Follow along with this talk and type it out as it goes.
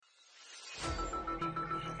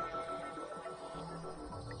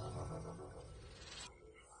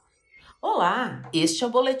Olá, este é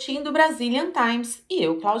o Boletim do Brazilian Times e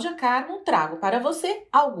eu, Cláudia Carmo, trago para você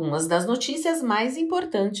algumas das notícias mais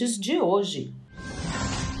importantes de hoje.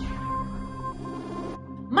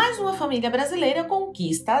 Mais uma família brasileira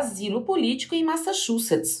conquista asilo político em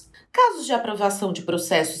Massachusetts. Casos de aprovação de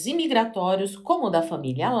processos imigratórios, como o da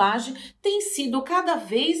família Lage, têm sido cada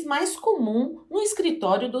vez mais comum no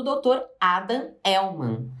escritório do Dr. Adam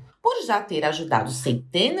Ellman. Por já ter ajudado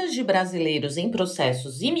centenas de brasileiros em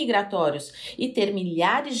processos imigratórios e ter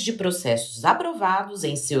milhares de processos aprovados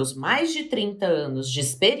em seus mais de 30 anos de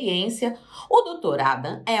experiência, o Dr.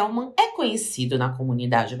 Adam Ellman é conhecido na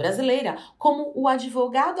comunidade brasileira como o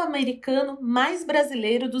advogado americano mais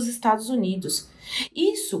brasileiro dos Estados Unidos.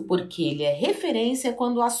 Isso porque ele é referência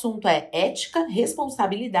quando o assunto é ética,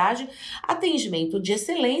 responsabilidade, atendimento de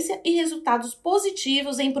excelência e resultados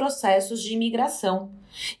positivos em processos de imigração.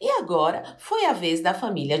 E agora foi a vez da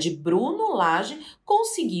família de Bruno Lage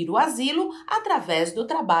conseguir o asilo através do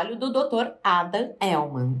trabalho do Dr. Adam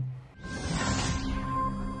Ellman.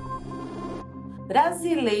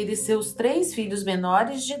 Brasileiro e seus 3 filhos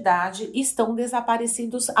menores de idade estão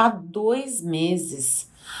desaparecidos há 2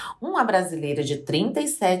 meses. Uma brasileira de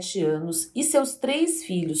 37 anos e seus 3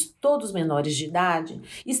 filhos, todos menores de idade,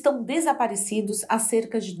 estão desaparecidos há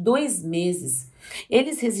cerca de 2 meses.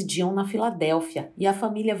 Eles residiam na Filadélfia e a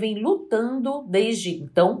família vem lutando desde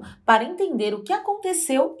então para entender o que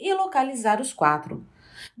aconteceu e localizar os 4.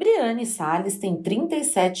 Briane Salles tem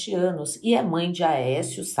 37 anos e é mãe de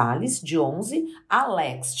Aécio Salles, de 11,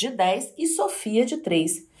 Alex, de 10 e Sofia, de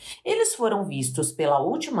 3. Eles foram vistos pela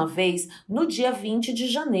última vez no dia 20 de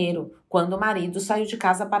janeiro, quando o marido saiu de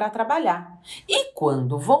casa para trabalhar. E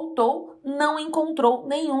quando voltou, não encontrou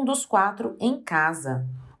nenhum dos 4 em casa.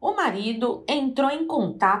 O marido entrou em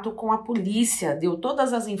contato com a polícia, deu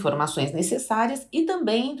todas as informações necessárias e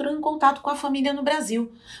também entrou em contato com a família no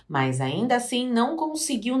Brasil, mas ainda assim não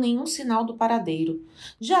conseguiu nenhum sinal do paradeiro.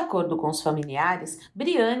 De acordo com os familiares,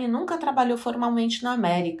 Briane nunca trabalhou formalmente na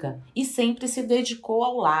América e sempre se dedicou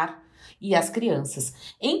ao lar e às crianças.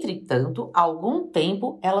 Entretanto, há algum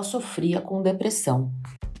tempo ela sofria com depressão.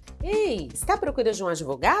 Ei, está à procura de um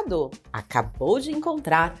advogado? Acabou de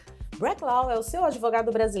encontrar! Black Law é o seu advogado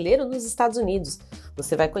brasileiro nos Estados Unidos.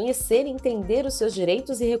 Você vai conhecer e entender os seus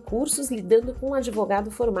direitos e recursos lidando com um advogado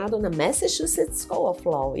formado na Massachusetts School of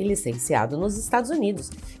Law e licenciado nos Estados Unidos,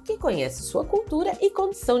 que conhece sua cultura e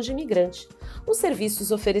condição de imigrante. Os serviços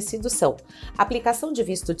oferecidos são aplicação de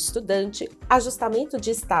visto de estudante, ajustamento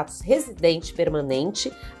de status residente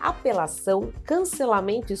permanente, apelação,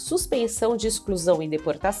 cancelamento e suspensão de exclusão e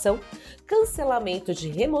deportação, cancelamento de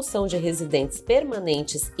remoção de residentes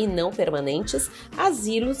permanentes e não permanentes,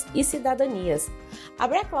 asilos e cidadanias. A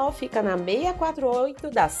Black Law fica na 648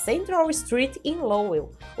 da Central Street em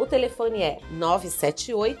Lowell. O telefone é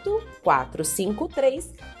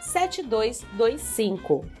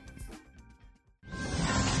 978-453-7225.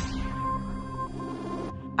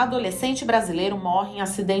 Adolescente brasileiro morre em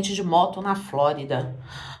acidente de moto na Flórida.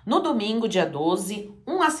 No domingo, dia 12,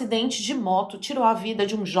 um acidente de moto tirou a vida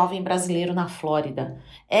de um jovem brasileiro na Flórida.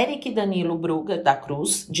 Eric Danilo Bruga da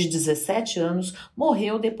Cruz, de 17 anos,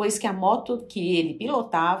 morreu depois que a moto que ele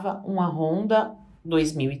pilotava, uma Honda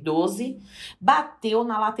 2012, bateu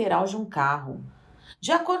na lateral de um carro.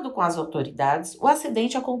 De acordo com as autoridades, o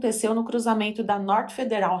acidente aconteceu no cruzamento da North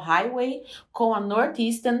Federal Highway com a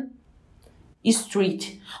Northeastern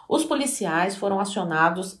Street. Os policiais foram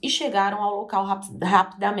acionados e chegaram ao local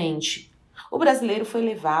rapidamente. O brasileiro foi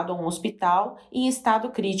levado a um hospital em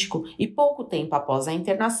estado crítico e pouco tempo após a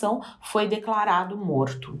internação foi declarado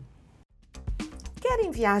morto. Quer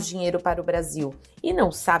enviar dinheiro para o Brasil e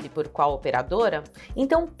não sabe por qual operadora?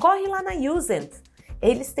 Então corre lá na Usent.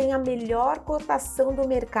 Eles têm a melhor cotação do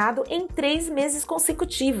mercado em 3 meses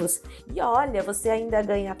consecutivos. E olha, você ainda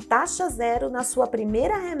ganha taxa zero na sua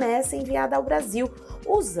primeira remessa enviada ao Brasil,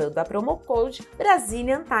 usando a promo code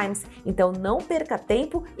Brazilian Times. Então não perca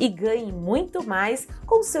tempo e ganhe muito mais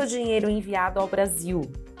com seu dinheiro enviado ao Brasil.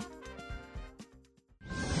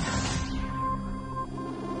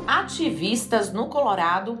 Ativistas no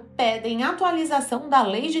Colorado pedem atualização da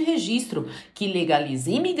lei de registro, que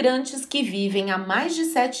legaliza imigrantes que vivem há mais de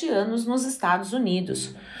 7 anos nos Estados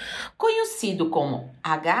Unidos. Conhecido como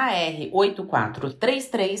HR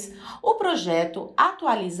 8433, o projeto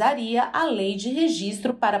atualizaria a lei de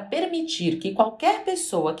registro para permitir que qualquer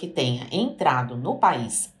pessoa que tenha entrado no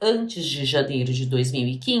país antes de janeiro de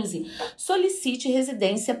 2015 solicite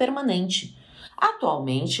residência permanente.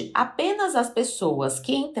 Atualmente, apenas as pessoas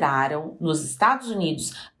que entraram nos Estados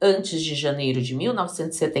Unidos antes de janeiro de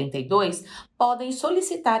 1972 podem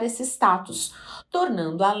solicitar esse status,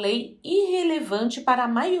 tornando a lei irrelevante para a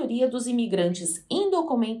maioria dos imigrantes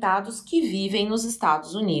indocumentados que vivem nos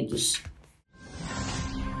Estados Unidos.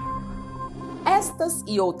 Estas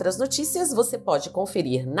e outras notícias você pode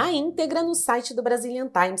conferir na íntegra no site do Brazilian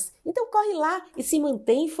Times. Então corre lá e se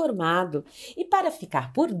mantém informado. E para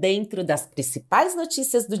ficar por dentro das principais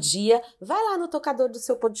notícias do dia, vai lá no tocador do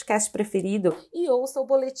seu podcast preferido e ouça o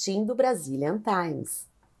Boletim do Brazilian Times.